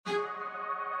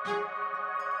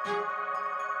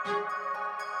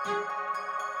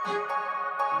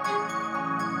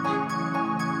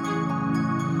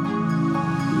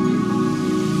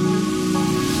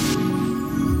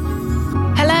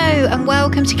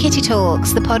Welcome to Kitty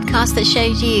Talks, the podcast that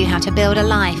shows you how to build a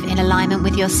life in alignment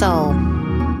with your soul.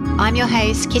 I'm your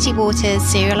host, Kitty Waters,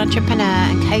 serial entrepreneur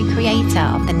and co-creator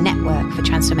of the Network for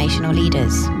Transformational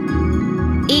Leaders.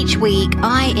 Each week,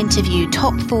 I interview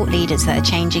top thought leaders that are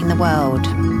changing the world.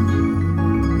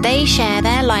 They share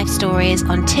their life stories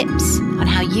on tips on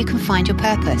how you can find your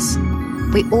purpose.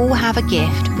 We all have a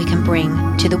gift we can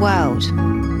bring to the world.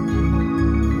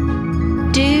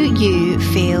 Do you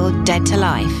feel dead to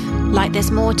life? Like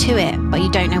there's more to it, but you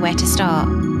don't know where to start?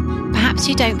 Perhaps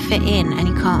you don't fit in and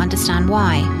you can't understand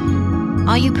why.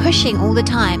 Are you pushing all the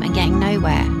time and getting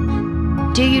nowhere?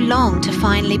 Do you long to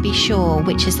finally be sure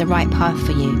which is the right path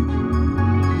for you?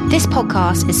 This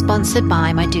podcast is sponsored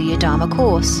by my Do Your Dharma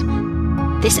course.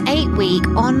 This 8-week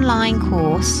online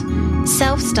course,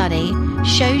 self-study,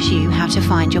 shows you how to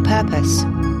find your purpose.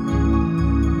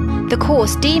 The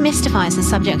course demystifies the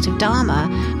subject of Dharma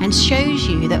and shows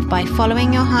you that by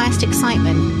following your highest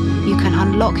excitement, you can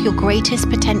unlock your greatest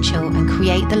potential and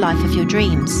create the life of your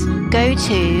dreams. Go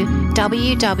to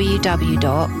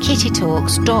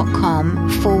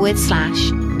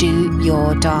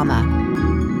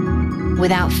www.kittytalks.com/do-your-dharma.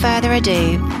 Without further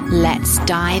ado, let's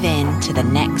dive into the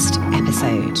next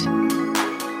episode.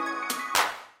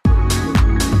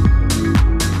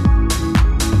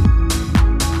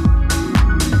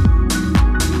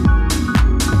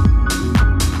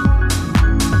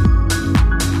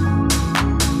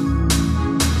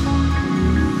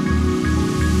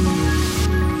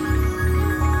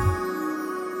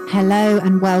 Hello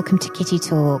and welcome to Kitty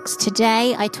Talks.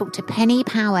 Today I talk to Penny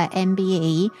Power,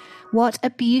 MBE. What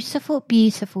a beautiful,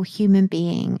 beautiful human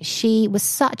being. She was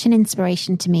such an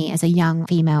inspiration to me as a young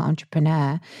female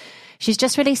entrepreneur. She's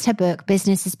just released her book,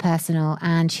 Business is Personal,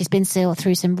 and she's been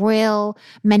through some real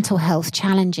mental health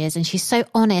challenges. And she's so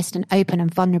honest and open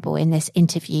and vulnerable in this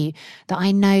interview that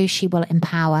I know she will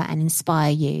empower and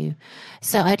inspire you.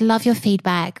 So I'd love your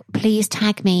feedback. Please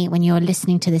tag me when you're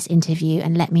listening to this interview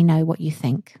and let me know what you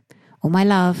think. All my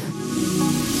love.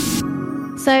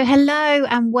 So hello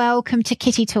and welcome to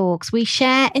Kitty Talks. We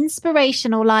share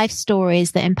inspirational life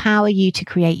stories that empower you to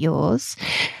create yours.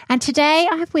 And today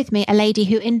I have with me a lady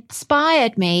who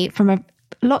inspired me from a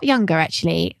lot younger,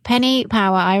 actually. Penny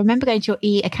Power, I remember going to your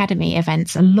E-Academy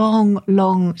events a long,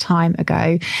 long time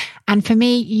ago. And for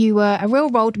me, you were a real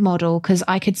role model because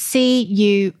I could see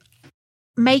you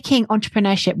making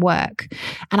entrepreneurship work.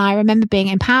 And I remember being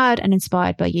empowered and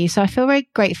inspired by you. So I feel very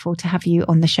grateful to have you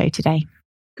on the show today.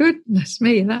 Goodness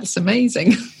me, that's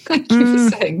amazing. Thank you for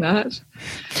saying that.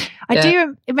 I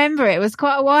do remember it was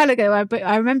quite a while ago, but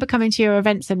I remember coming to your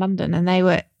events in London and they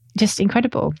were just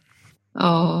incredible.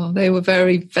 Oh, they were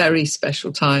very, very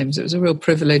special times. It was a real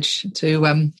privilege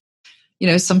to,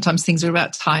 sometimes things are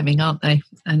about timing, aren't they?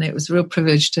 And it was a real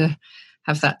privilege to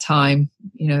have that time,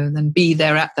 and then be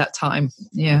there at that time.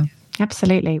 Yeah.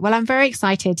 Absolutely. Well, I'm very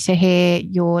excited to hear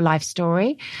your life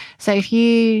story. So if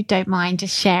you don't mind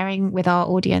just sharing with our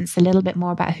audience a little bit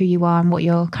more about who you are and what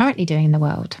you're currently doing in the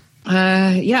world.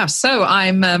 So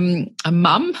I'm a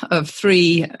mum of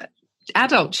 3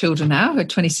 adult children now, who are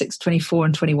 26, 24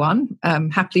 and 21,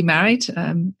 happily married,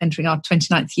 entering our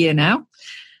 29th year now,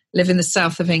 live in the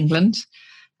south of England.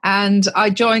 And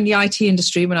I joined the IT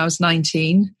industry when I was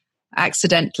 19.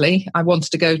 Accidentally, I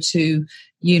wanted to go to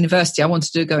university. I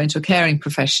wanted to go into a caring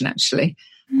profession, actually.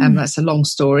 That's a long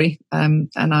story. And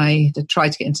I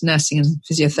tried to get into nursing and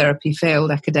physiotherapy,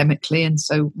 failed academically, and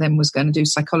so then was going to do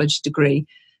psychology degree.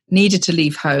 Needed to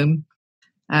leave home.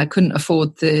 Couldn't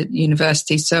afford the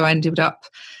university, so I ended up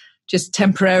just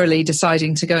temporarily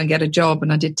deciding to go and get a job,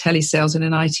 and I did telesales in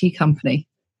an IT company.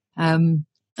 And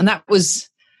that was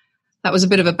a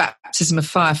bit of a baptism of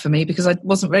fire for me because I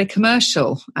wasn't very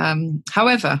commercial.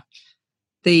 However,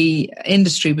 the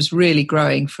industry was really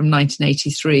growing from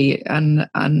 1983 and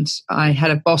I had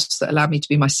a boss that allowed me to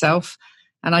be myself,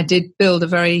 and I did build a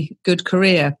very good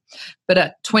career. But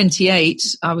at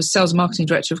 28, I was sales and marketing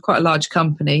director of quite a large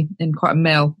company in quite a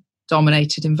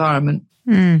male-dominated environment.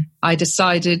 I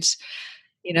decided,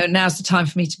 now's the time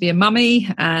for me to be a mummy.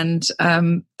 And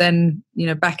then,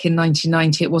 back in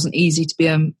 1990, it wasn't easy to be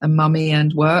a mummy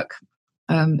and work.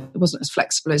 It wasn't as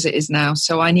flexible as it is now.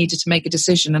 So I needed to make a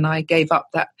decision, and I gave up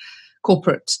that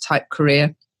corporate type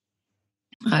career.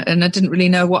 And I didn't really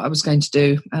know what I was going to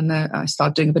do. And I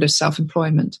started doing a bit of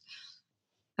self-employment.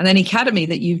 And then Academy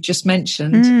that you've just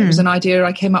mentioned, it was an idea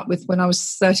I came up with when I was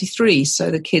 33. So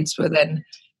the kids were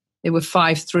they were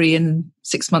 5, 3 and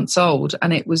 6 months old.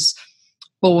 And it was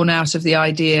born out of the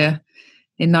idea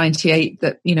in 98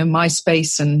 that,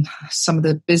 MySpace and some of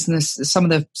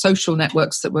the social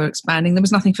networks that were expanding, there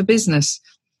was nothing for business.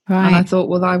 Right. And I thought,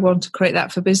 well, I want to create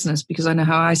that for business because I know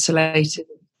how isolated.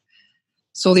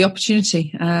 Saw the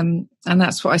opportunity. And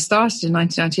that's what I started in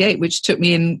 1998, which took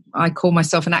me in. I call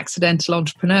myself an accidental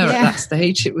entrepreneur at that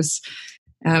stage. It was,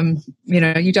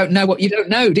 you don't know what you don't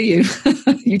know, do you?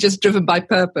 You're just driven by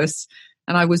purpose.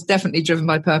 And I was definitely driven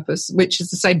by purpose, which is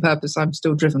the same purpose I'm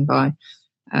still driven by.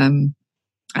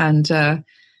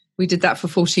 We did that for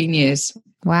 14 years.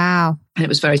 Wow. And it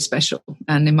was very special.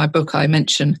 And in my book, I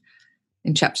mention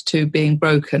in chapter 2 being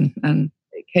broken, and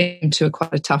it came to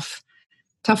quite a tough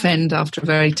end after a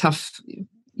very tough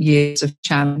years of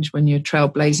challenge when you're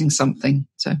trailblazing something.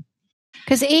 So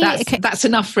that's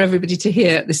enough for everybody to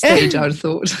hear at this stage, I would have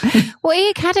thought. Well,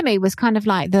 E-Academy was kind of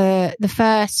like the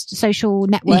first social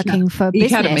networking for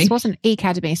business. E-Academy. Wasn't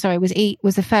E-Academy, sorry, was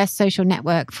the first social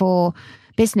network for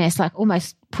business, like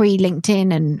almost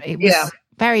pre-LinkedIn, and it was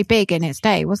very big in its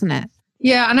day, wasn't it?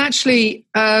 Yeah, and actually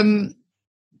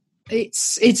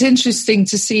it's interesting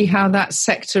to see how that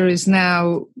sector is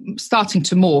now starting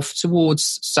to morph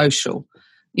towards social.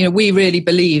 We really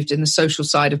believed in the social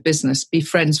side of business, be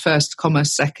friends first,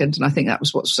 commerce second. And I think that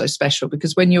was what's so special,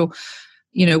 because when you're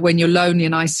lonely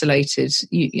and isolated,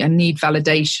 and need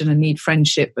validation and need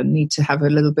friendship and need to have a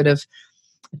little bit of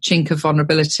a chink of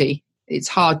vulnerability, it's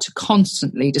hard to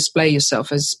constantly display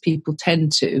yourself as people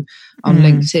tend to on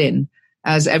LinkedIn,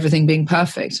 as everything being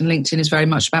perfect. And LinkedIn is very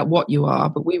much about what you are,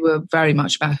 but we were very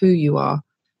much about who you are.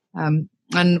 And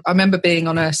I remember being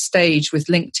on a stage with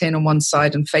LinkedIn on one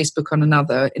side and Facebook on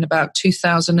another in about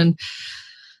 2000 and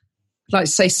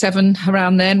let's say 7,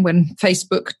 around then, when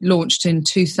Facebook launched in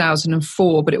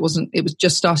 2004, but it was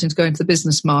just starting to go into the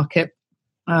business market.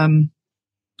 I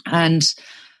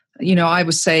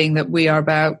was saying that we are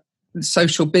about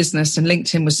social business, and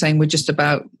LinkedIn was saying we're just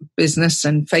about business,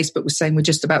 and Facebook was saying we're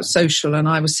just about social. And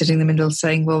I was sitting in the middle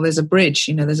saying, well, there's a bridge,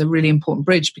 there's a really important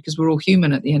bridge, because we're all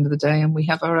human at the end of the day, and we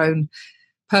have our own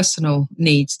personal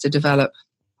needs to develop.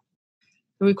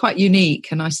 We're quite unique,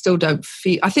 and I still don't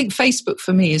feel, I think Facebook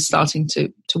for me is starting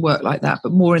to work like that,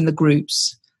 but more in the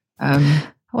groups. I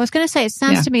was going to say, it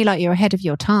sounds to me like you're ahead of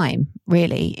your time,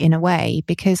 really, in a way,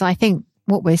 because I think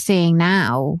what we're seeing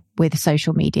now with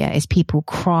social media is people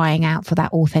crying out for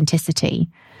that authenticity,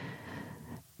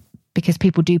 because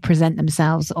people do present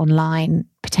themselves online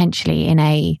potentially in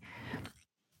a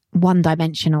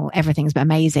one-dimensional, everything's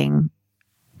amazing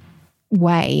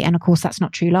way. And of course, that's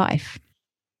not true life.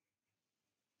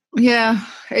 Yeah,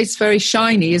 it's very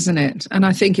shiny, isn't it? And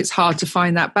I think it's hard to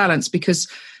find that balance, because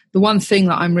the one thing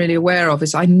that I'm really aware of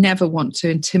is I never want to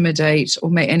intimidate or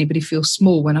make anybody feel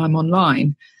small when I'm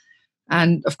online.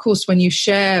 And of course, when you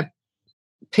share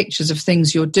pictures of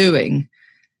things you're doing,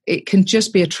 it can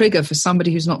just be a trigger for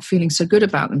somebody who's not feeling so good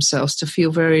about themselves to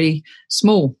feel very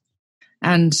small.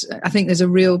 And I think there's a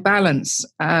real balance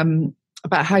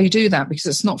about how you do that, because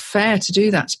it's not fair to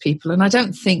do that to people. And I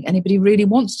don't think anybody really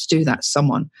wants to do that to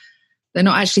someone. They're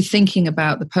not actually thinking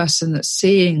about the person that's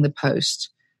seeing the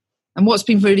post. And what's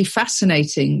been really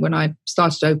fascinating when I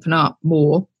started to open up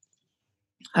more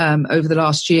over the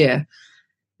last year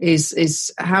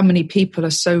is how many people are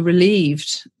so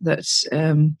relieved that,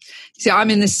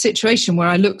 I'm in this situation where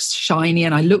I look shiny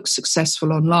and I look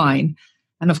successful online.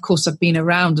 And of course, I've been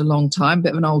around a long time, a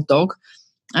bit of an old dog.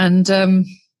 And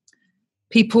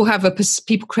people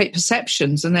create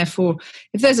perceptions. And therefore,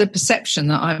 if there's a perception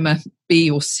that I'm a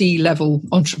B or C level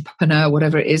entrepreneur,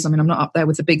 whatever it is, I'm not up there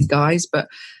with the big guys,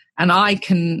 and I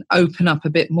can open up a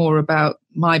bit more about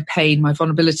my pain, my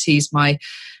vulnerabilities, my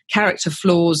character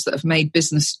flaws that have made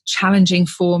business challenging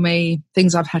for me,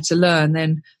 things I've had to learn,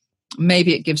 then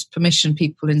maybe it gives permission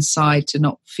people inside to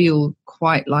not feel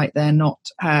quite like they're not,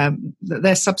 that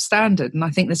they're substandard. And I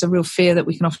think there's a real fear that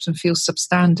we can often feel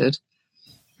substandard.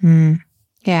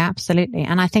 Yeah, absolutely.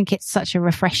 And I think it's such a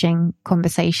refreshing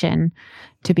conversation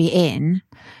to be in,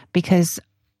 because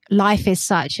life is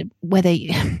such, whether,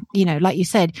 like you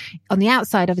said, on the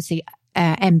outside, obviously,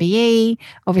 MBE,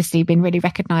 obviously been really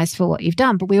recognized for what you've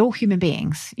done, but we're all human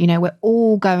beings. We're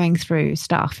all going through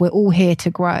stuff. We're all here to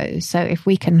grow. So if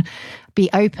we can be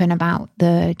open about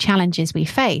the challenges we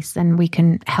face, then we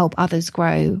can help others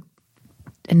grow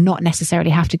and not necessarily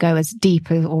have to go as deep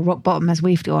or rock bottom as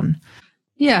we've gone.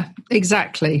 Yeah,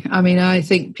 exactly. I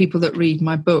think people that read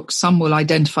my book, some will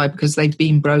identify because they've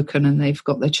been broken and they've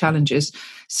got their challenges.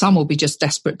 Some will be just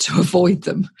desperate to avoid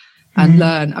them and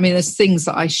learn. There's things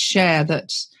that I share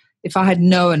that if I had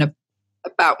known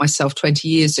about myself 20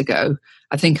 years ago,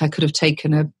 I think I could have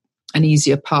taken an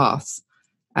easier path,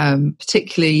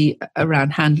 particularly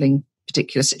around handling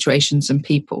particular situations and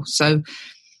people. So,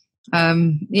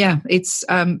 it's...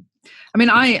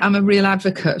 I'm a real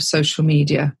advocate of social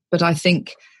media, but I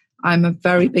think I'm a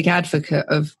very big advocate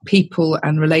of people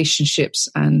and relationships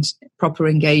and proper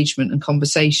engagement and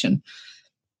conversation.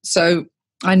 So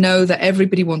I know that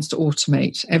everybody wants to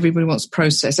automate, everybody wants to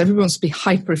process, everybody wants to be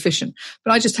hyper efficient.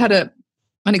 But I just had an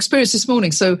experience this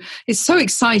morning. So it's so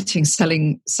exciting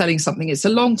selling something. It's a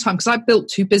long time, because I built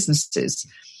 2 businesses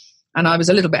and I was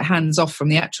a little bit hands off from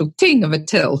the actual ting of a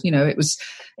till. It was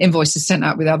invoices sent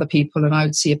out with other people and I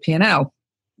would see a P&L,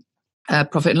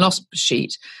 profit and loss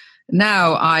sheet.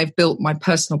 Now I've built my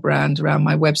personal brand around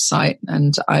my website,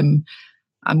 and I'm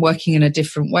working in a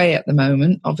different way at the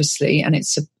moment, obviously. And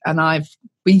I've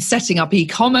been setting up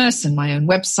e-commerce and my own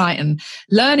website and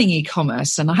learning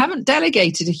e-commerce. And I haven't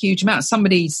delegated a huge amount.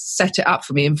 Somebody set it up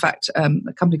for me. In fact, a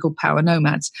company called Power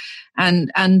Nomads,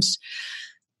 and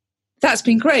that's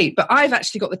been great. But I've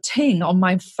actually got the ting on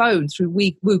my phone through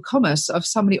WooCommerce of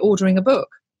somebody ordering a book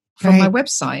from my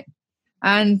website.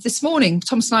 And this morning,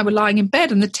 Thomas and I were lying in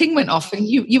bed and the ting went off. And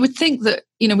you would think that,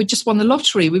 we just won the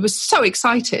lottery. We were so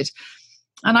excited.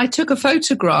 And I took a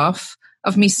photograph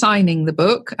of me signing the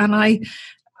book. And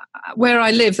where I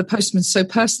live, the postman's so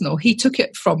personal, he took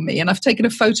it from me. And I've taken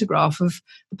a photograph of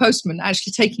the postman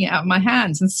actually taking it out of my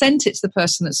hands and sent it to the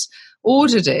person that's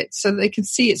ordered it so that they can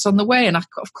see it's on the way. And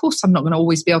of course, I'm not going to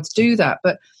always be able to do that.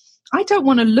 But I don't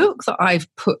want to look that I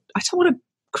don't want to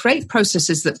create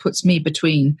processes that puts me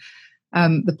between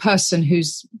the person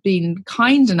who's been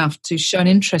kind enough to show an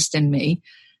interest in me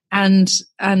and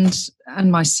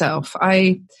myself.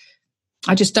 I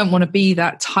just don't want to be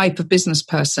that type of business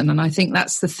person. And I think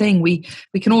that's the thing. We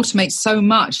can automate so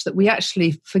much that we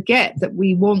actually forget that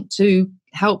we want to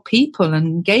help people and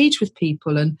engage with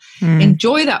people and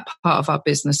enjoy that part of our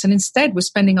business. And instead we're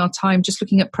spending our time just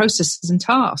looking at processes and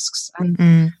tasks.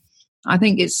 And I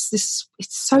think it's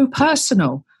so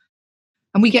personal,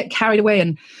 and we get carried away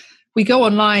and we go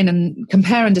online and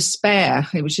compare and despair,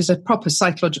 which is a proper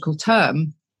psychological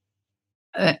term.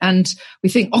 And we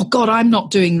think, oh God, I'm not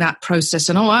doing that process,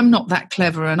 and I'm not that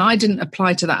clever, and I didn't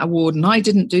apply to that award, and I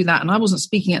didn't do that, and I wasn't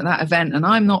speaking at that event, and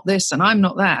I'm not this, and I'm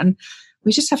not that. And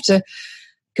we just have to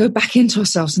go back into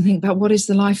ourselves and think about, what is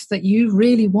the life that you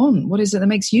really want? What is it that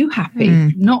makes you happy?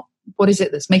 Not what is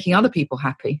it that's making other people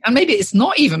happy? And maybe it's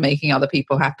not even making other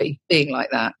people happy being like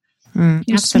that.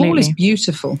 Small is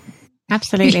beautiful.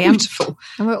 Absolutely. Beautiful.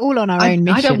 And we're all on our own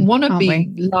mission. I don't want to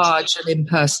be large and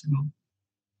impersonal.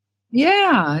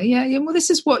 Yeah. Well, this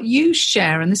is what you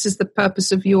share, and this is the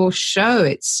purpose of your show.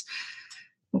 It's,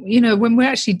 when we're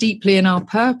actually deeply in our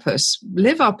purpose,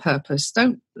 live our purpose.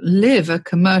 Don't live a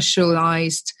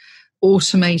commercialized,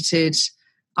 automated,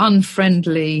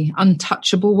 unfriendly,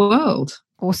 untouchable world.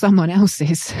 Or someone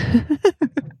else's.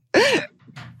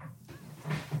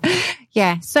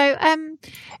 Yeah. So,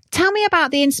 tell me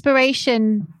about the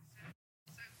inspiration.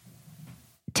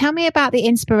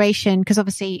 Because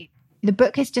obviously the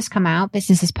book has just come out,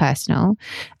 Business is Personal,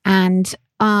 and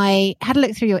I had a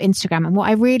look through your Instagram, and what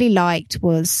I really liked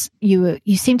was you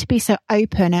seem to be so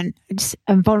open and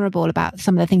vulnerable about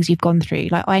some of the things you've gone through.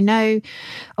 Like, I know,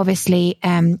 obviously,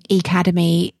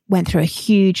 eCademy went through a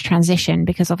huge transition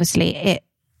because obviously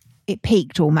it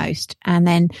peaked almost, and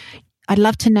then I'd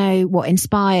love to know what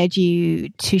inspired you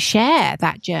to share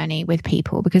that journey with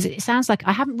people, because it sounds like,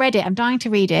 I haven't read it, I'm dying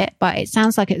to read it, but it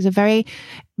sounds like it's a very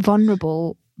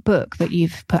vulnerable book that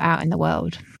you've put out in the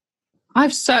world.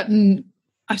 I've certainly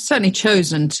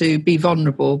chosen to be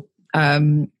vulnerable.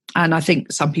 And I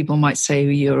think some people might say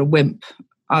you're a wimp.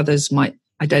 Others might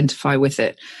identify with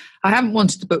it. I haven't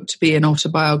wanted the book to be an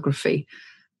autobiography,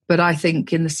 but I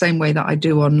think in the same way that I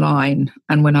do online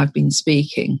and when I've been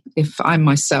speaking, if I'm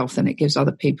myself, then it gives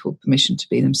other people permission to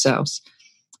be themselves.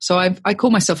 So I call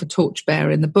myself a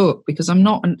torchbearer in the book because I'm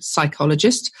not a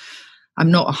psychologist. I'm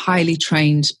not a highly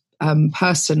trained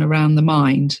person around the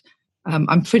mind.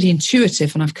 I'm pretty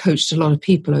intuitive, and I've coached a lot of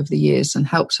people over the years and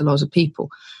helped a lot of people.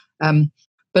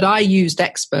 But I used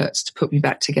experts to put me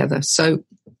back together. So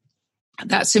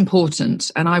that's important.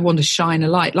 And I want to shine a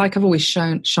light, like I've always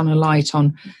shone a light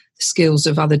on the skills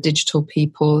of other digital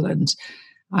people. And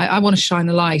I want to shine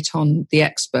a light on the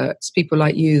experts, people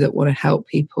like you that want to help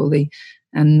people.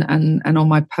 And on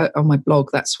my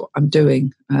blog, that's what I'm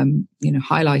doing. I'll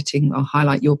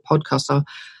highlight your podcast.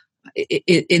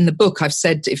 In the book, I've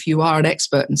said, if you are an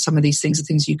expert in some of these things, the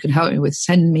things you can help me with,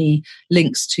 send me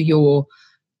links to your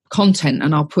content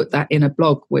and I'll put that in a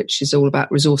blog, which is all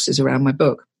about resources around my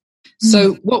book.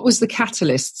 So what was the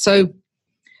catalyst? So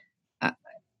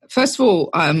first of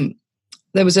all,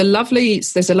 there's a lovely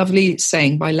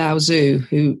saying by Lao Tzu,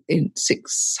 who in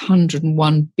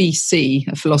 601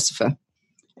 BC, a philosopher,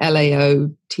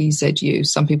 Laotzu,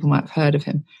 some people might have heard of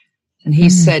him. And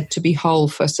he said, to be whole,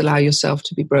 first allow yourself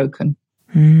to be broken.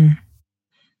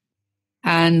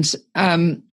 And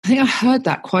I think I heard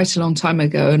that quite a long time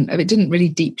ago, and it didn't really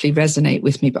deeply resonate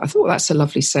with me, but I thought, well, that's a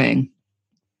lovely saying.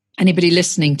 Anybody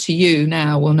listening to you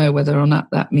now will know whether or not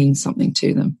that means something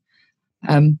to them.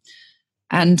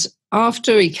 And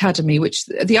after Ecademy, which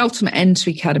the ultimate end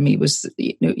to Ecademy was,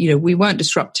 we weren't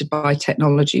disrupted by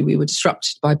technology, we were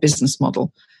disrupted by business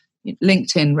model.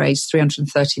 LinkedIn raised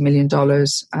 $330 million.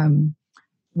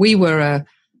 We were a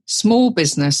small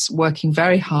business working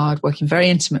very hard, working very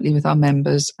intimately with our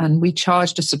members, and we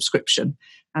charged a subscription.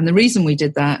 And the reason we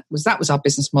did that was our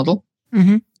business model.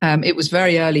 Mm-hmm. It was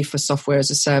very early for software as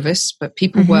a service, but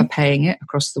people were paying it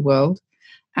across the world.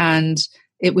 And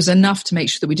it was enough to make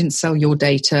sure that we didn't sell your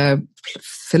data,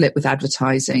 fill it with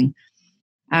advertising.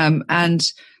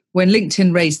 And when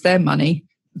LinkedIn raised their money,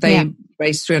 they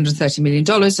raised $330 million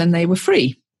and they were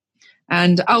free.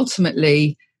 And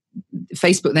ultimately,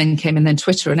 Facebook then came, and then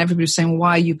Twitter, and everybody was saying, well,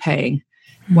 why are you paying?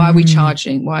 Why are we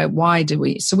charging? Why do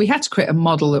we? So we had to create a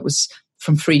model that was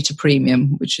from free to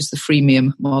premium, which is the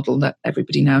freemium model that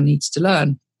everybody now needs to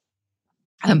learn.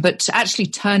 But actually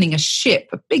turning a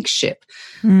big ship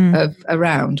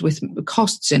around with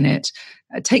costs in it,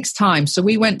 takes time. So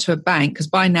we went to a bank, because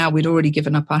by now we'd already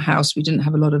given up our house. We didn't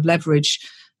have a lot of leverage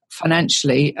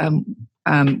financially.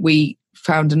 We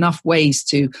found enough ways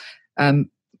to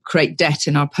create debt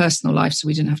in our personal life, so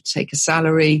we didn't have to take a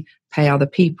salary, pay other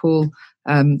people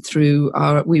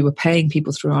we were paying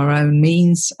people through our own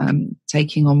means,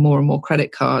 taking on more and more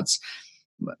credit cards.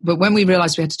 But when we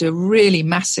realized we had to do a really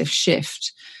massive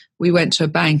shift, we went to a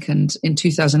bank and in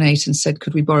 2008 and said,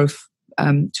 could we borrow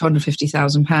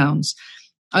 £250,000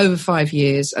 over 5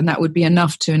 years? And that would be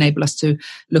enough to enable us to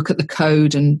look at the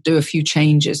code and do a few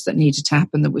changes that needed to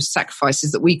happen. There was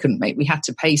sacrifices that we couldn't make. We had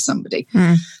to pay somebody.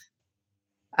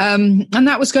 And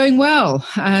that was going well.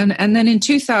 And then in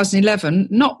 2011,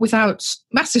 not without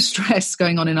massive stress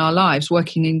going on in our lives,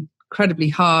 working incredibly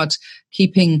hard,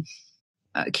 keeping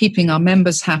our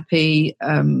members happy.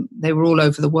 They were all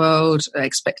over the world,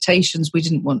 expectations. We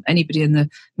didn't want anybody in the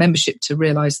membership to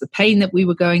realize the pain that we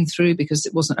were going through, because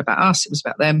it wasn't about us, it was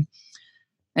about them.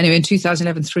 Anyway, in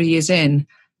 2011, 3 years in,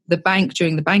 the bank,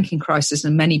 during the banking crisis,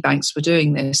 and many banks were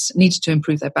doing this, needed to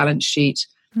improve their balance sheet.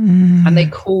 And they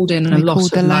called in a lot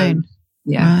of loan.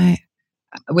 Right.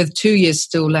 With 2 years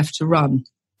still left to run.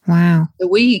 Wow. So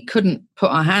we couldn't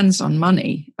put our hands on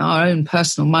money, our own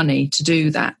personal money, to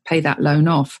do that, pay that loan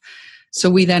off. So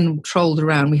we then trolled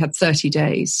around. We had 30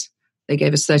 days. They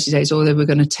gave us 30 days, or they were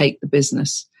going to take the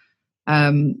business.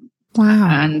 Wow.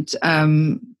 And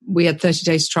we had 30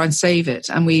 days to try and save it.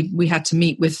 And we had to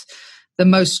meet with the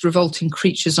most revolting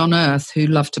creatures on earth who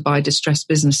love to buy distressed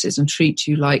businesses and treat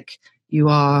you like you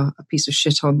are a piece of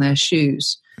shit on their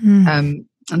shoes. And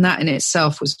that in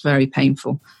itself was very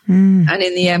painful. And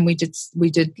in the end, we did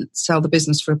sell the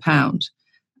business for £1.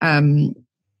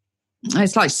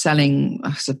 It's like selling,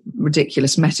 it's a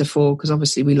ridiculous metaphor, because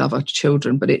obviously we love our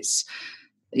children, but it's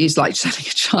like selling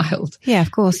a child. Yeah,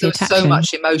 of course. There was so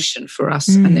much emotion for us,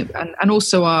 and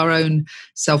also our own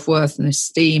self-worth and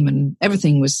esteem, and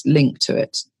everything was linked to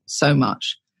it so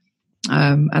much.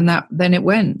 And that then it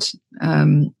went.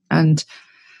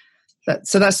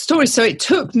 So that's the story. So it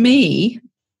took me,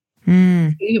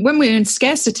 when we're in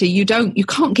scarcity, you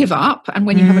can't give up. And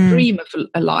when you have a dream of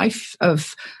a life,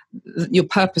 of your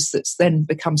purpose that's then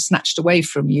become snatched away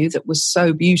from you, that was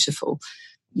so beautiful,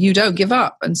 you don't give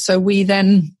up. And so we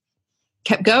then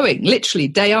kept going, literally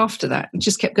day after that. We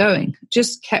just kept going,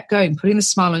 putting the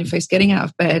smile on your face, getting out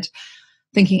of bed,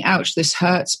 thinking, ouch, this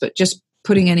hurts, but just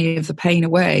putting any of the pain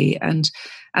away.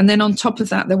 And then on top of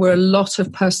that, there were a lot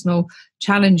of personal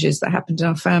challenges that happened in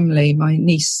our family. My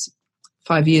niece,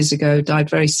 5 years ago, died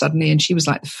very suddenly, and she was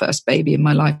like the first baby in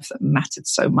my life that mattered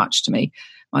so much to me.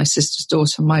 My sister's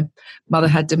daughter, my mother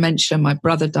had dementia, my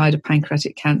brother died of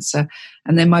pancreatic cancer,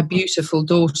 and then my beautiful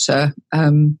daughter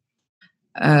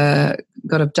got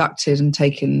abducted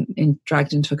and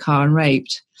dragged into a car and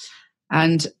raped.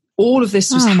 And all of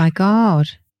this was... Oh, my God.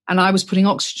 And I was putting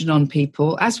oxygen on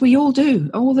people, as we all do.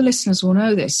 All the listeners will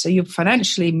know this. So you're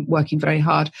financially working very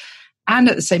hard. And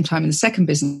at the same time, in the second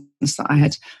business that I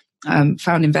had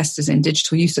found investors in,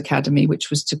 Digital Youth Academy, which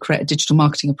was to create a digital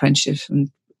marketing apprenticeship and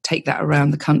take that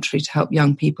around the country to help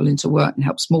young people into work and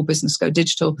help small business go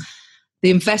digital.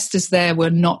 The investors there were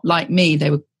not like me.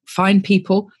 They were fine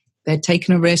people. They'd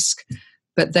taken a risk,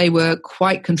 but they were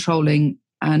quite controlling.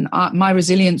 And my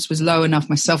resilience was low enough,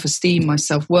 my self-esteem, my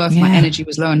self-worth, my energy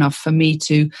was low enough for me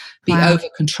to be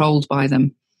over-controlled by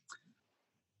them.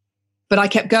 But I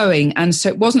kept going. And so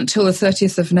it wasn't until the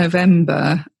 30th of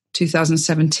November,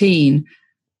 2017,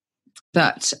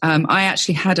 that I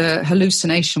actually had a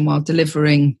hallucination while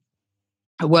delivering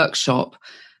a workshop,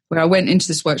 where I went into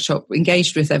this workshop,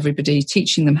 engaged with everybody,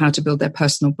 teaching them how to build their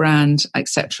personal brand,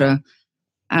 etc.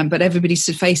 But everybody's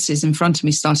faces in front of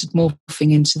me started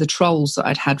morphing into the trolls that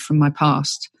I'd had from my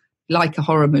past, like a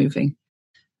horror movie.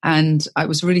 And it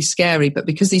was really scary. But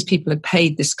because these people had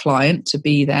paid this client to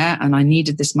be there, and I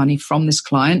needed this money from this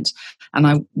client, and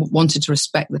I wanted to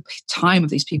respect the time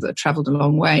of these people that traveled a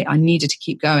long way, I needed to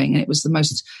keep going. And it was the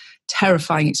most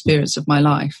terrifying experience of my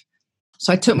life.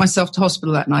 So I took myself to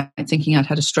hospital that night thinking I'd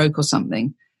had a stroke or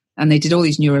something. And they did all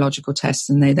these neurological tests,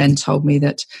 and they then told me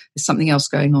that there's something else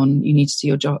going on. You need to see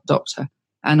your doctor.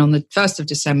 And on the 1st of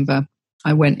December,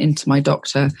 I went into my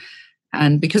doctor.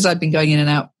 And because I'd been going in and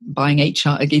out buying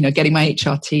getting my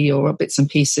HRT or bits and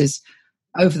pieces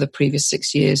over the previous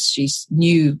 6 years, she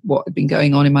knew what had been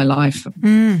going on in my life.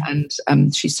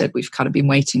 And she said, we've kind of been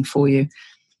waiting for you.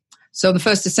 So on the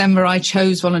 1st of December, I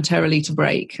chose voluntarily to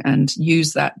break and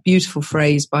use that beautiful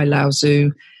phrase by Lao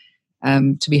Tzu,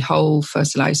 to be whole,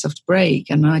 first allow yourself to break.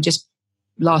 And I just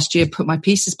last year put my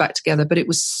pieces back together, but it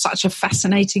was such a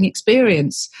fascinating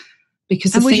experience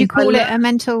because. And would you call it a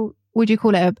mental? Would you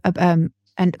call it and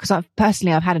because I've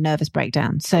had a nervous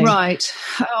breakdown. So right.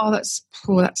 Oh, that's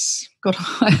God.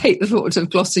 I hate the thought of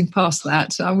glossing past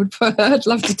that. I'd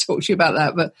love to talk to you about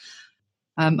that, but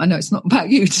I know it's not about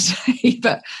you today.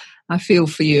 But I feel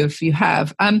for you if you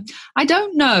have. I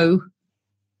don't know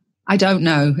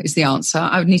is the answer.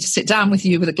 I would need to sit down with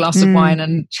you with a glass of wine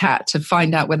and chat to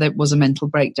find out whether it was a mental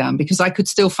breakdown, because I could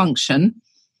still function,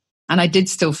 and I did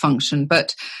still function.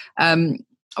 But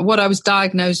what I was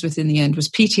diagnosed with in the end was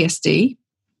PTSD,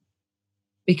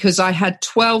 because I had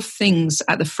 12 things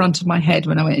at the front of my head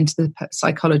when I went into the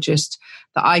psychologist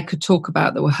that I could talk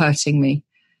about that were hurting me.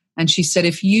 And she said,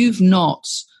 if you've not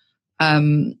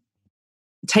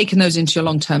taken those into your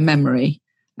long-term memory,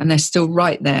 and they're still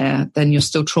right there, then you're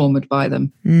still traumatized by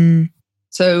them.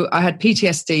 So I had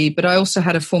PTSD, but I also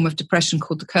had a form of depression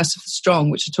called the curse of the strong,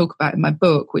 which I talk about in my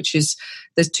book, which is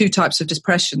there's 2 types of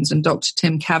depressions. And Dr.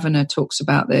 Tim Kavanagh talks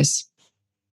about this.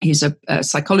 He's a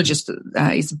psychologist.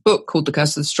 He's a book called The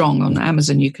Curse of the Strong on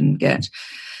Amazon you can get.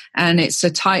 And it's the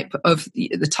type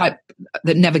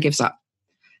that never gives up.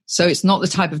 So it's not the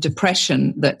type of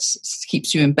depression that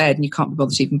keeps you in bed and you can't be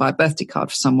bothered to even buy a birthday card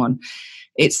for someone.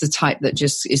 It's the type that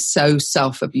just is so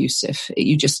self-abusive.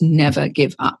 You just never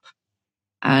give up.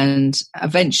 And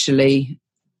eventually,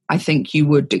 I think you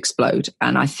would explode.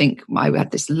 And I think I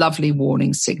had this lovely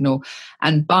warning signal.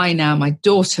 And by now, my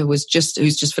daughter who's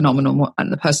just phenomenal,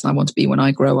 and the person I want to be when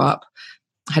I grow up,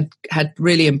 had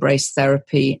really embraced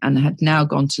therapy and had now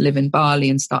gone to live in Bali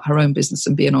and start her own business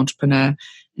and be an entrepreneur.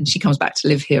 And she comes back to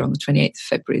live here on the 28th of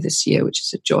February this year, which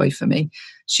is a joy for me.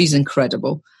 She's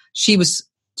incredible. She was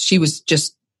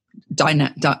just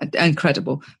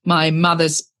incredible. My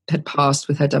mother's had passed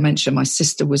with her dementia. My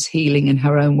sister was healing in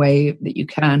her own way that you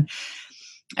can.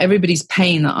 Everybody's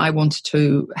pain that I wanted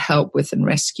to help with and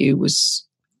rescue was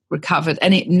recovered.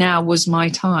 And it now was my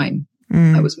time.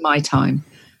 It was my time.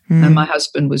 And my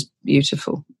husband was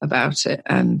beautiful about it.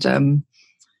 And,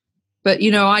 but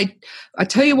I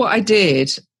tell you what I did.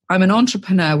 I'm an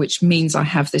entrepreneur, which means I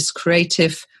have this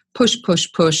creative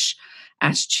push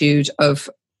attitude of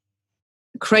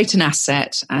create an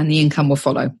asset and the income will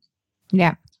follow.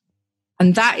 Yeah.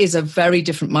 And that is a very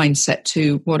different mindset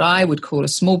to what I would call a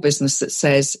small business that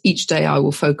says each day I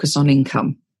will focus on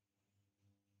income.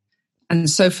 And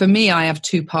so for me, I have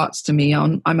 2 parts to me.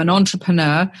 I'm an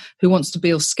entrepreneur who wants to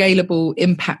build scalable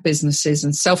impact businesses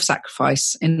and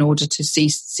self-sacrifice in order to see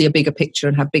a bigger picture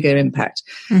and have bigger impact.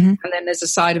 And then there's a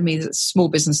side of me that's a small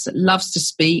business that loves to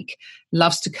speak,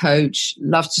 loves to coach,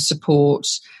 loves to support.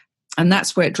 And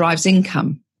that's where it drives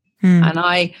income.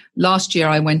 And last year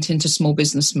I went into small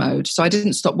business mode. So I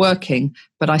didn't stop working,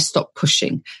 but I stopped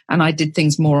pushing and I did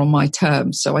things more on my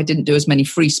terms. So I didn't do as many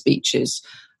free speeches.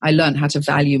 I learned how to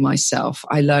value myself.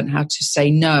 I learned how to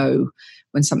say no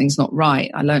when something's not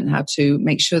right. I learned how to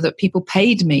make sure that people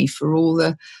paid me for all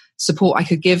the support I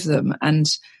could give them. And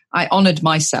I honored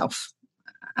myself.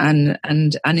 And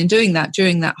in doing that,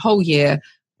 during that whole year,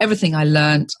 everything I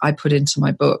learned, I put into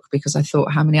my book because I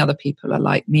thought, how many other people are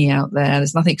like me out there?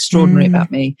 There's nothing extraordinary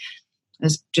about me.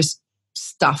 There's just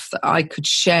stuff that I could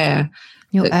share.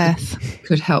 Your earth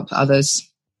could help others.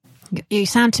 You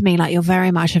sound to me like you're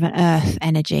very much of an earth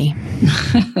energy.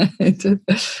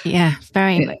 Yeah,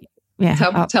 very.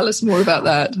 Tell us more about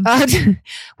that.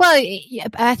 Well,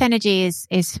 earth energy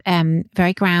is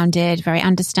very grounded, very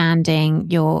understanding.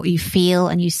 You feel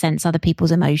and you sense other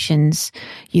people's emotions.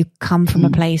 You come from a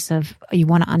place of you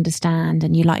want to understand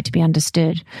and you like to be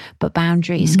understood, but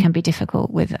boundaries can be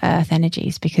difficult with earth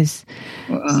energies because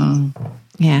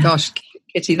gosh,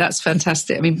 Kitty, that's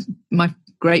fantastic. I mean, my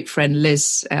great friend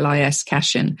Liz, L-I-S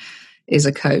Cashin, is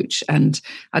a coach, and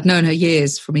I'd known her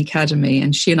years from Academy,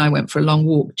 and she and I went for a long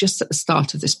walk just at the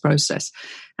start of this process.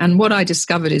 And what I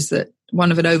discovered is that one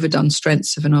of an overdone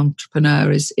strengths of an entrepreneur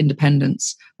is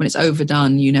independence. When it's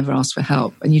overdone, you never ask for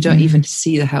help, and you don't even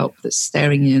see the help that's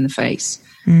staring you in the face.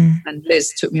 And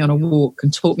Liz took me on a walk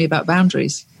and taught me about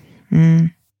boundaries.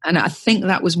 And I think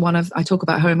that was I talk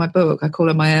about her in my book. I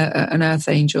call her an earth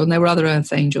angel, and there were other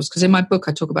earth angels, because in my book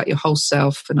I talk about your whole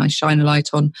self, and I shine a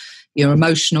light on your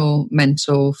emotional,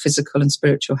 mental, physical, and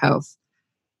spiritual health.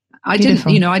 I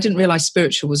didn't realize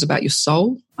spiritual was about your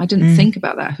soul. I didn't think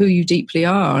about that, who you deeply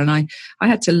are. And I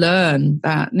had to learn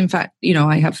that. And in fact,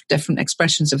 I have different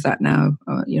expressions of that now.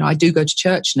 I do go to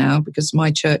church now because my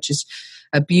church is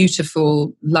a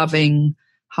beautiful, loving,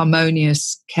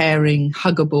 harmonious, caring,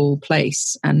 huggable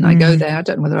place. And I go there. I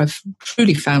don't know whether I've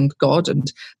truly found God,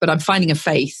 but I'm finding a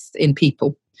faith in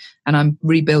people, and I'm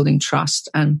rebuilding trust.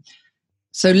 And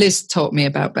so Liz taught me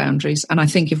about boundaries. And I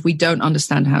think if we don't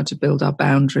understand how to build our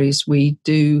boundaries, we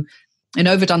do. An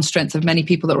overdone strength of many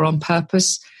people that are on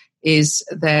purpose is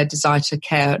their desire to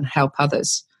care and help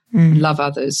others, and love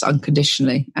others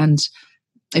unconditionally. And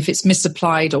if it's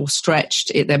misapplied or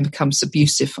stretched, it then becomes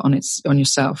abusive on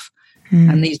yourself.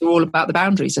 And these are all about the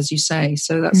boundaries, as you say.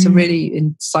 So that's a really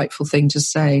insightful thing to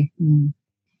say.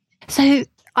 So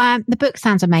the book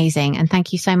sounds amazing. And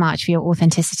thank you so much for your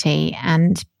authenticity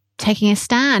and taking a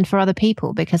stand for other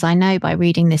people, because I know by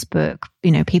reading this book,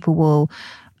 people will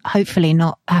hopefully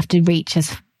not have to reach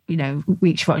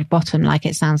rock bottom like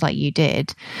it sounds like you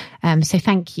did. So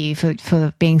thank you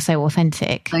for being so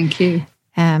authentic. Thank you.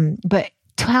 But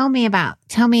tell me about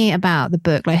the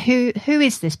book. Like who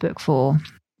is this book for?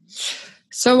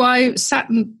 So I sat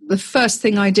and the first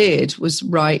thing I did was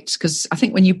write, because I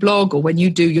think when you blog or when you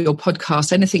do your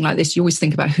podcast, anything like this, you always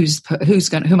think about who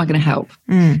am I going to help?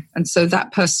 And so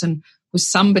that person was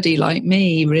somebody like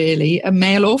me, really, a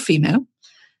male or female,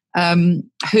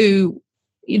 who,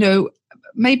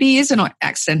 maybe is an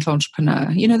accidental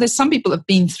entrepreneur. There's some people that have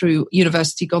been through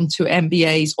university, gone to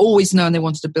MBAs, always known they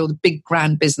wanted to build a big,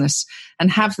 grand business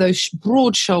and have those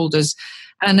broad shoulders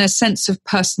and a sense of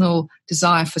personal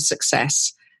desire for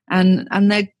success.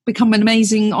 And they become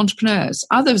amazing entrepreneurs.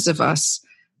 Others of us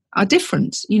are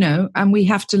different, and we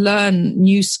have to learn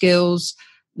new skills,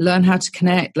 learn how to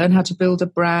connect, learn how to build a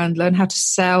brand, learn how to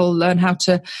sell, learn how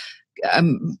to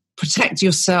protect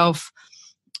yourself.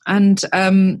 And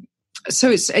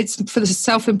so it's for the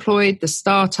self-employed, the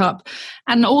startup,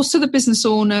 and also the business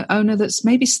owner that's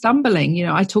maybe stumbling.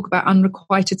 I talk about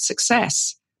unrequited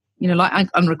success. Like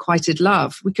unrequited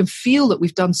love. We can feel that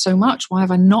we've done so much. Why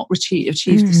have I not achieved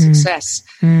the success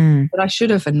that I should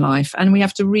have in life? And we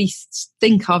have to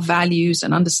rethink our values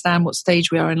and understand what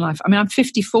stage we are in life. I mean, I'm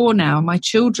 54 now. My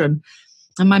children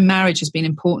and my marriage has been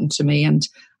important to me, and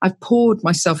I've poured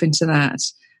myself into that.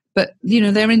 But,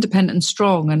 they're independent and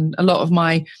strong. And a lot of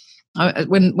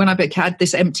when I had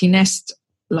this empty nest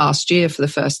last year for the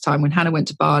first time, when Hannah went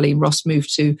to Bali, Ross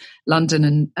moved to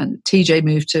London, and TJ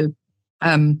moved to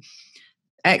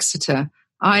Exeter,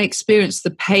 I experienced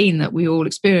the pain that we all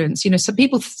experience. Some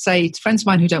people say, friends of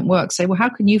mine who don't work say, well, how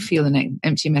can you feel an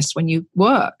empty nest when you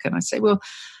work? And I say, well,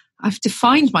 I've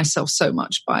defined myself so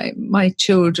much by my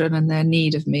children and their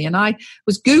need of me. And I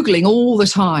was Googling all the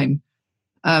time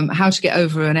how to get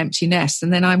over an empty nest.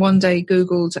 And then I one day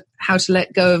Googled how to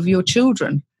let go of your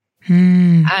children.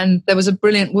 And there was a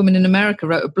brilliant woman in America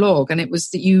wrote a blog, and it was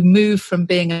that you move from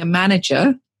being a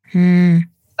manager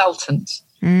consultant.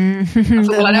 I thought,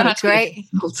 well, I know how to be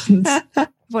a consultant.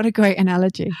 What a great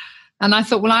analogy. And I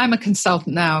thought, well, I'm a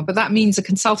consultant now, but that means a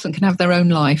consultant can have their own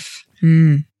life.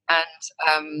 And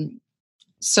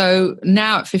so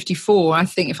now at 54, I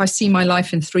think if I see my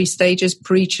life in 3 stages,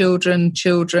 pre-children,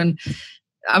 children,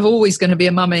 I'm always going to be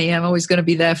a mummy. I'm always going to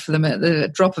be there for them at the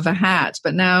drop of a hat.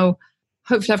 But now,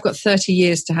 hopefully I've got 30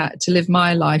 years to live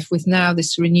my life with now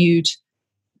this renewed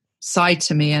side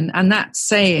to me. And that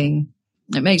saying,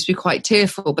 it makes me quite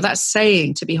tearful, but that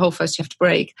saying, to be whole first you have to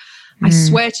break. I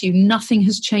swear to you, nothing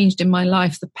has changed in my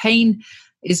life. The pain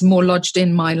is more lodged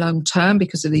in my long term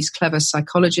because of these clever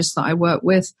psychologists that I work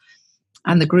with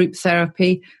and the group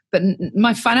therapy. But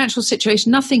my financial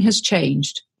situation, nothing has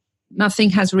changed. Nothing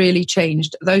has really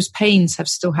changed. Those pains have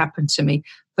still happened to me,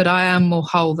 but I am more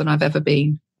whole than I've ever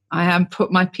been. I am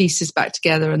put my pieces back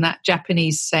together. And that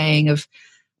Japanese saying of,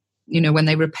 when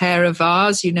they repair a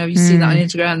vase, you see that on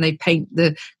Instagram, they paint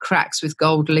the cracks with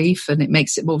gold leaf and it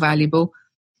makes it more valuable.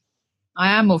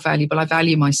 I am more valuable. I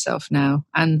value myself now.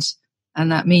 And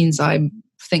that means I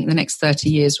think the next 30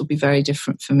 years will be very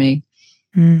different for me.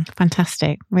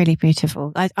 Fantastic. Really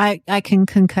beautiful. I can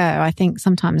concur. I think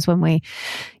sometimes when we,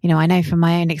 I know from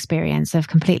my own experience of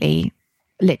completely,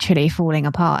 literally falling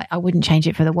apart, I wouldn't change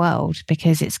it for the world,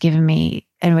 because it's given me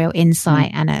a real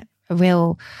insight and a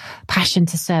real passion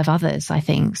to serve others, I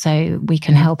think. So we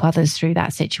can help others through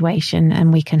that situation,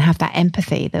 and we can have that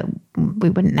empathy that we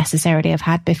wouldn't necessarily have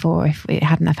had before if it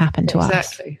hadn't have happened to us.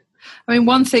 Exactly. I mean,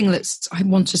 one thing I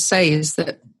want to say is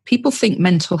that people think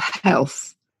mental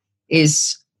health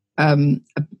is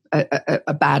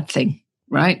a bad thing,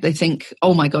 right? They think,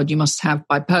 oh my God, you must have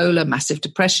bipolar, massive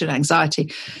depression,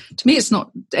 anxiety. To me, it's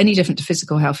not any different to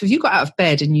physical health. If you got out of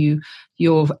bed and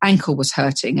your ankle was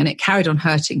hurting and it carried on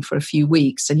hurting for a few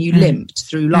weeks and you limped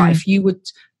through life, you would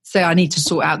say, I need to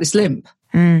sort out this limp.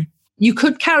 You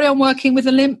could carry on working with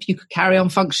a limp. You could carry on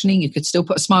functioning. You could still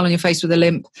put a smile on your face with a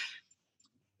limp.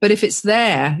 But if it's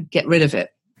there, get rid of it,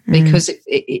 because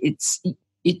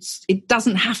it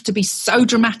doesn't have to be so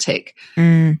dramatic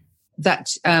that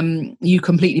you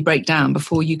completely break down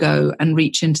before you go and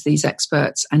reach into these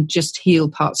experts and just heal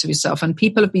parts of yourself. And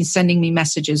people have been sending me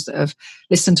messages that have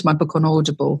listened to my book on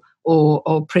Audible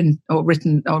or print or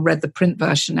written or read the print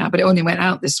version now, but it only went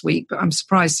out this week. But I'm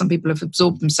surprised some people have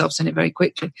absorbed themselves in it very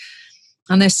quickly.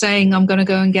 And they're saying, I'm going to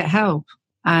go and get help.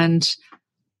 And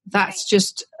that's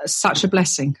just such a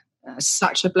blessing,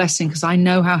 because I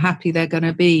know how happy they're going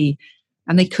to be.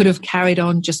 And they could have carried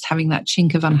on just having that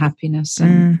chink of unhappiness.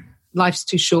 And life's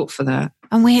too short for that.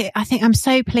 And I think I'm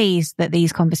so pleased that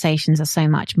these conversations are so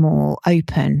much more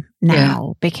open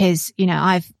now, because,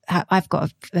 I've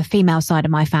got a female side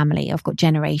of my family. I've got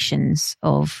generations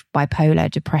of bipolar,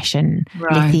 depression,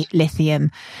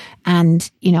 lithium.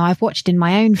 And, I've watched in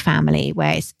my own family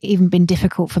where it's even been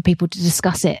difficult for people to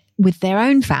discuss it with their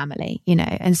own family,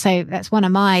 and so that's one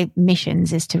of my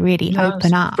missions, is to really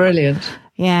open up. Brilliant.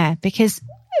 Yeah, because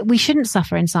we shouldn't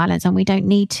suffer in silence, and we don't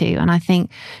need to. And I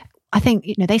think,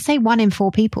 they say 1 in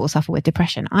 4 people suffer with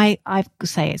depression. I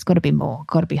say it's got to be more,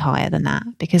 got to be higher than that,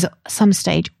 because at some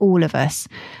stage, all of us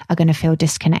are going to feel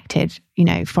disconnected,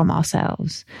 from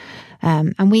ourselves.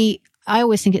 I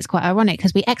always think it's quite ironic,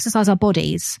 because we exercise our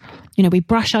bodies, we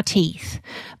brush our teeth,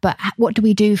 but what do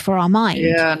we do for our mind?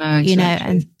 Yeah, no, exactly.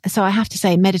 And so I have to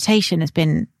say meditation has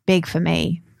been big for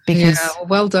me. Because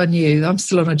well done you. I'm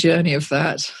still on a journey of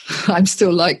that. I'm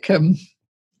still like,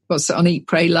 what's it on Eat,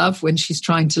 Pray, Love, when she's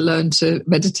trying to learn to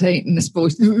meditate in this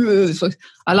voice.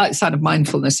 I like the sound of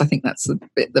mindfulness. I think that's the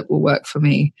bit that will work for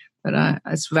me. But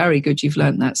it's very good you've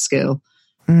learned that skill.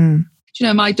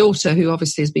 My daughter, who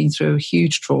obviously has been through a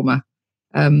huge trauma,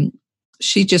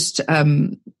 she just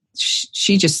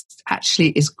actually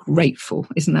is grateful.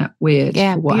 Isn't that weird?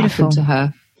 Yeah, for what beautiful. happened to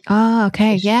her. Oh,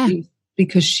 okay, yeah.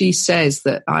 Because she says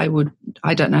that I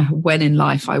don't know when in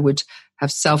life I would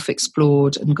have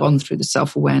self-explored and gone through the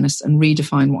self-awareness and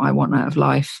redefined what I want out of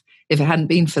life if it hadn't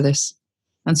been for this.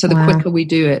 And so the quicker we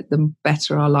do it, the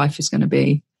better our life is going to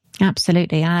be.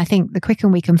 Absolutely. And I think the quicker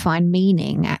we can find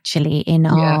meaning actually in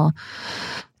our,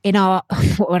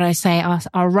 what would I say,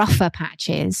 our rougher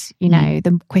patches,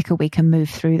 the quicker we can move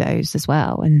through those as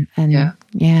well. And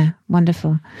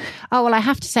wonderful. Oh, well, I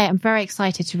have to say, I'm very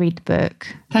excited to read the book.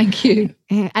 Thank you.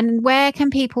 And where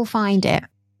can people find it?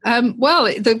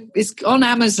 It's on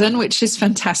Amazon, which is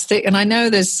fantastic. And I know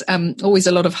there's always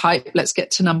a lot of hype. Let's get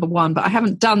to number 1, but I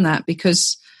haven't done that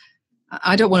because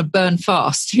I don't want to burn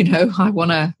fast.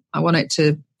 I want it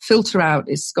to filter out.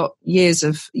 It's got years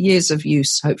of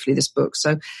use, hopefully, this book.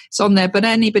 So it's on there. But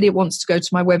anybody who wants to go to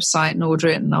my website and order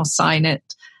it, and I'll sign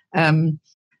it.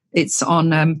 It's on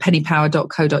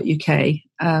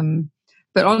pennypower.co.uk.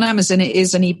 But on Amazon, it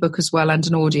is an ebook as well and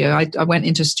an audio. I went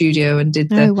into a studio and did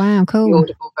the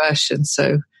Audible version.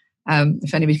 So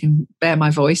if anybody can bear my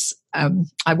voice,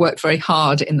 I worked very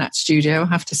hard in that studio. I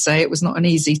have to say it was not an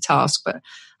easy task, but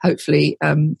hopefully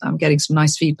I'm getting some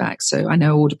nice feedback. So I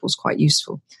know Audible's quite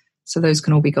useful. So those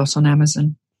can all be got on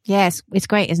Amazon. Yes, it's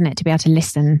great, isn't it, to be able to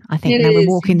listen? I think when we're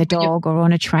walking the dog or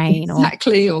on a train.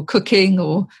 Exactly, or cooking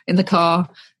or in the car.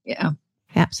 Yeah.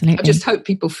 Absolutely. I just hope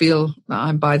people feel that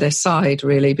I'm by their side,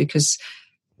 really, because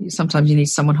sometimes you need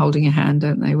someone holding your hand,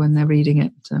 don't they, when they're reading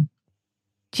it. So.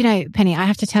 Do you know, Penny, I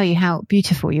have to tell you how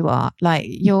beautiful you are. Like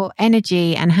your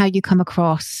energy and how you come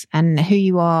across and who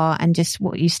you are and just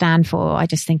what you stand for, I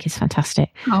just think is fantastic.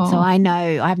 So I know,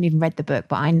 I haven't even read the book,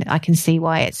 but I can see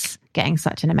why it's getting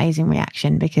such an amazing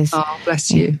reaction because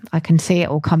bless you. I can see it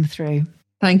all come through.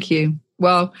 Thank you.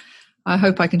 Well, I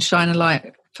hope I can shine a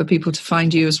light for people to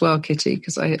find you as well, Kitty,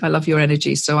 because I love your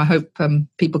energy. So I hope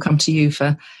people come to you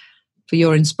for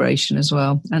your inspiration as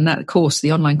well. And that course,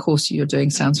 the online course you're doing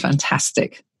sounds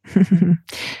fantastic. Well,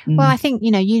 I think,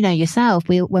 you know yourself,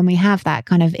 when we have that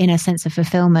kind of inner sense of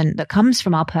fulfillment that comes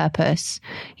from our purpose,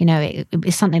 you know,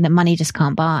 it's something that money just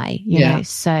can't buy, you know.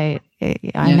 So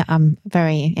I'm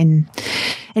very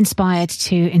inspired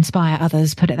to inspire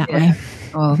others, put it that way.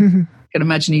 Well, I can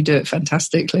imagine you do it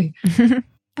fantastically.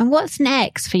 And what's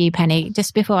next for you, Penny?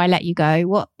 Just before I let you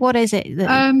go, what is it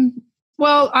that...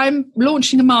 Well, I'm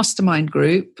launching a mastermind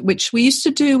group, which we used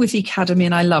to do with the Academy,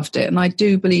 and I loved it. And I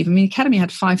do believe, the Academy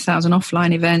had 5,000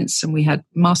 offline events, and we had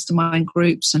mastermind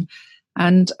groups,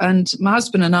 and my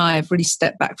husband and I have really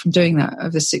stepped back from doing that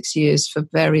over 6 years for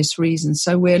various reasons.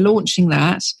 So we're launching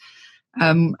that,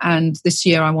 and this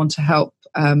year I want to help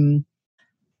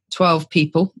 12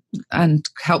 people and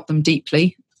help them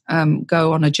deeply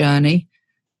go on a journey.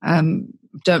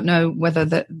 Don't know whether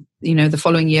the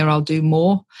following year I'll do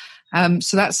more.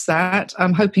 So that's that.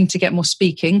 I'm hoping to get more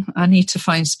speaking. I need to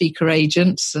find speaker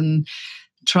agents and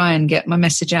try and get my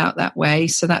message out that way.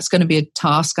 So that's going to be a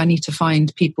task. I need to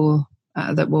find people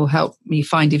that will help me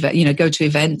find go to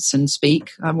events and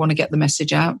speak. I want to get the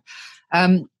message out.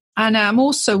 And I'm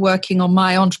also working on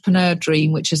my entrepreneur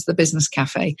dream, which is the Business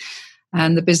Cafe.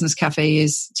 And the Business Cafe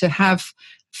is to have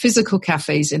physical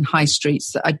cafes in high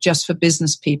streets that are just for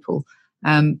business people.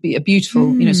 Be a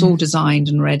beautiful, it's all designed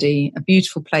and ready, a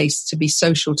beautiful place to be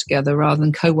social together rather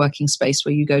than co-working space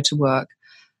where you go to work.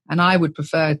 And I would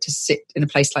prefer to sit in a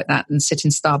place like that than sit in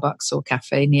Starbucks or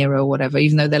Cafe Nero or whatever.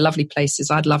 Even though they're lovely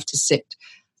places, I'd love to sit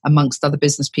amongst other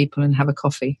business people and have a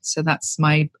coffee. So that's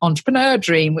my entrepreneur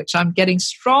dream, which I'm getting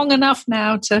strong enough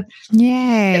now to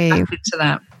get back into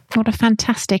that. What a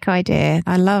fantastic idea.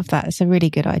 I love that. It's a really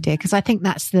good idea because I think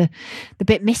that's the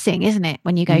bit missing, isn't it?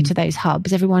 When you go to those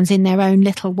hubs, everyone's in their own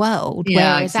little world,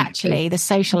 whereas actually the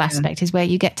social aspect is where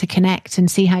you get to connect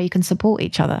and see how you can support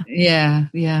each other. Yeah.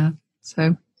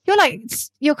 So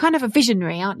you're kind of a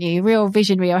visionary, aren't you? Real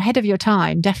visionary, or ahead of your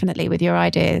time, definitely, with your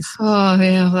ideas. Oh,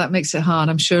 yeah, well, that makes it hard.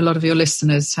 I'm sure a lot of your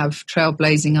listeners have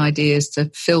trailblazing ideas to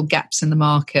fill gaps in the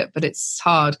market, but it's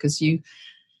hard because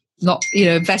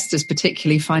investors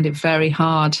particularly find it very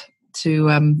hard to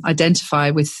identify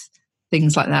with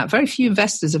things like that. Very few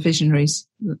investors are visionaries.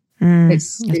 I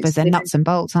suppose they're nuts and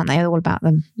bolts, aren't they? All about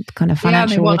them kind of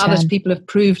financial they want return. Others people have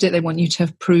proved it. They want you to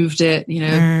have proved it.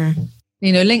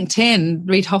 LinkedIn,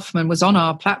 Reid Hoffman was on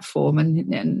our platform,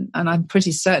 and I'm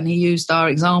pretty certain he used our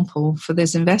example for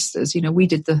those investors. We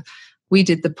did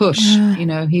the push.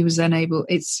 He was then able.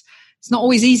 It's not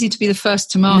always easy to be the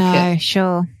first to market. No,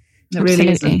 sure. It really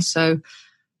isn't. So,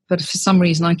 but for some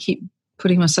reason, I keep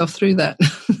putting myself through that.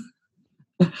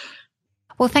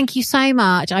 Well, thank you so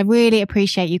much. I really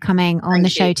appreciate you coming on the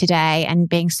show today and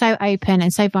being so open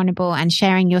and so vulnerable and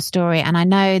sharing your story. And I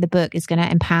know the book is going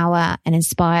to empower and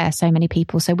inspire so many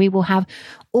people. So we will have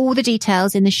all the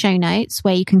details in the show notes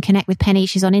where you can connect with Penny.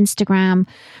 She's on Instagram.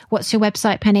 What's your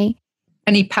website, Penny?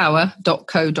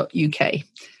 pennypower.co.uk.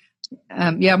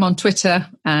 I'm on Twitter,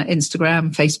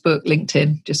 Instagram, Facebook,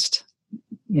 LinkedIn, just,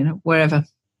 wherever.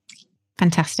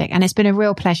 Fantastic. And it's been a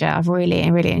real pleasure. I've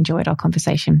really, really enjoyed our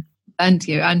conversation. And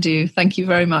you. Thank you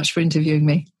very much for interviewing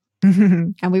me.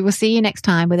 And we will see you next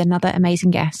time with another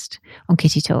amazing guest on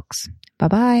Kitty Talks.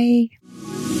 Bye-bye.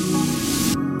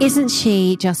 Isn't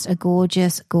she just a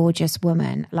gorgeous, gorgeous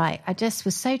woman? I just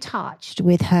was so touched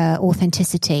with her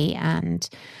authenticity, and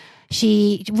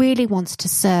she really wants to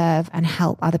serve and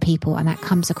help other people, and that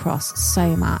comes across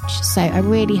so much. So I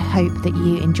really hope that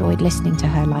you enjoyed listening to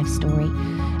her life story,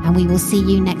 and we will see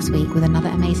you next week with another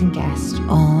amazing guest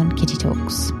on Kitty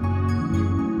Talks.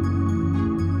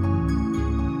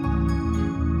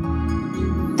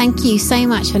 Thank you so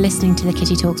much for listening to the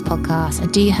Kitty Talks podcast. I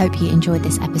do hope you enjoyed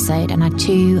this episode, and I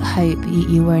do hope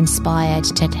you were inspired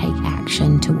to take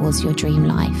action towards your dream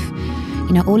life.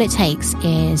 All it takes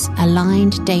is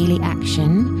aligned daily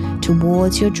action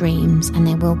towards your dreams, and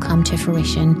they will come to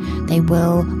fruition. They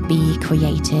will be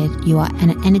created. You are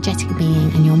an energetic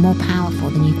being, and you're more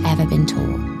powerful than you've ever been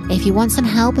taught. If you want some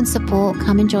help and support,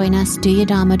 come and join us,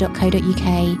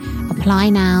 doyourdharma.co.uk. Apply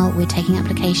now. We're taking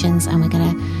applications, and we're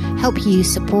going to help you,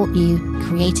 support you,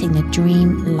 creating the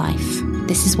dream life.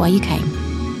 This is why you came.